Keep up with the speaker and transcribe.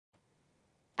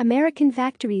American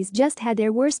factories just had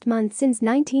their worst month since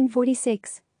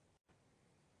 1946.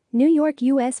 New York,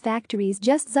 U.S. factories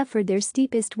just suffered their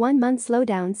steepest one-month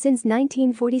slowdown since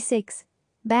 1946.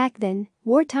 Back then,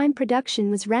 wartime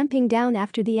production was ramping down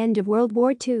after the end of World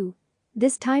War II.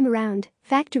 This time around,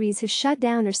 factories have shut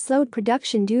down or slowed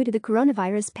production due to the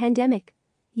coronavirus pandemic.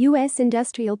 U.S.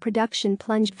 industrial production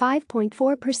plunged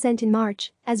 5.4% in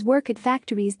March as work at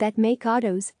factories that make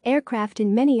autos, aircraft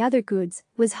and many other goods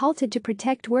was halted to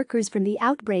protect workers from the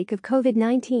outbreak of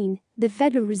COVID-19, the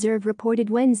Federal Reserve reported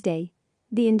Wednesday.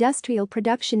 The Industrial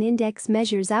Production Index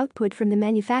measures output from the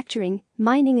manufacturing,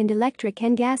 mining and electric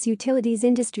and gas utilities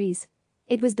industries.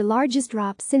 It was the largest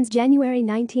drop since January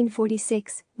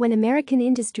 1946, when American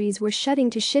industries were shutting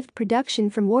to shift production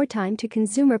from wartime to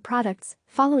consumer products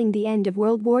following the end of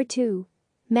World War II.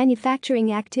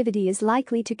 Manufacturing activity is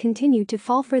likely to continue to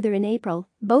fall further in April,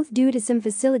 both due to some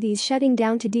facilities shutting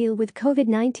down to deal with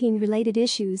COVID-19 related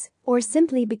issues, or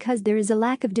simply because there is a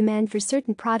lack of demand for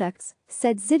certain products,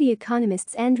 said Citi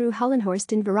economists Andrew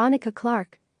Hollenhorst and Veronica.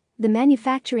 The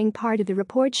manufacturing part of the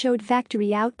report showed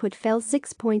factory output fell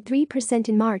 6.3%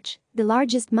 in March, the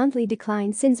largest monthly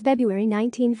decline since February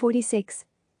 1946.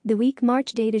 The weak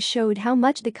March data showed how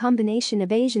much the combination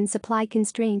of Asian supply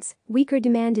constraints, weaker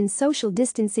demand and social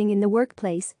distancing in the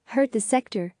workplace hurt the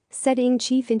sector, said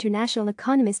chief international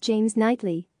economist James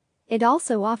Knightley. It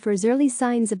also offers early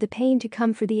signs of the pain to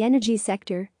come for the energy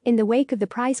sector in the wake of the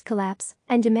price collapse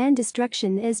and demand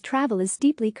destruction as travel is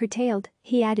steeply curtailed,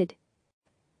 he added.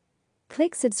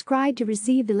 Click subscribe to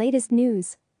receive the latest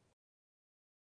news.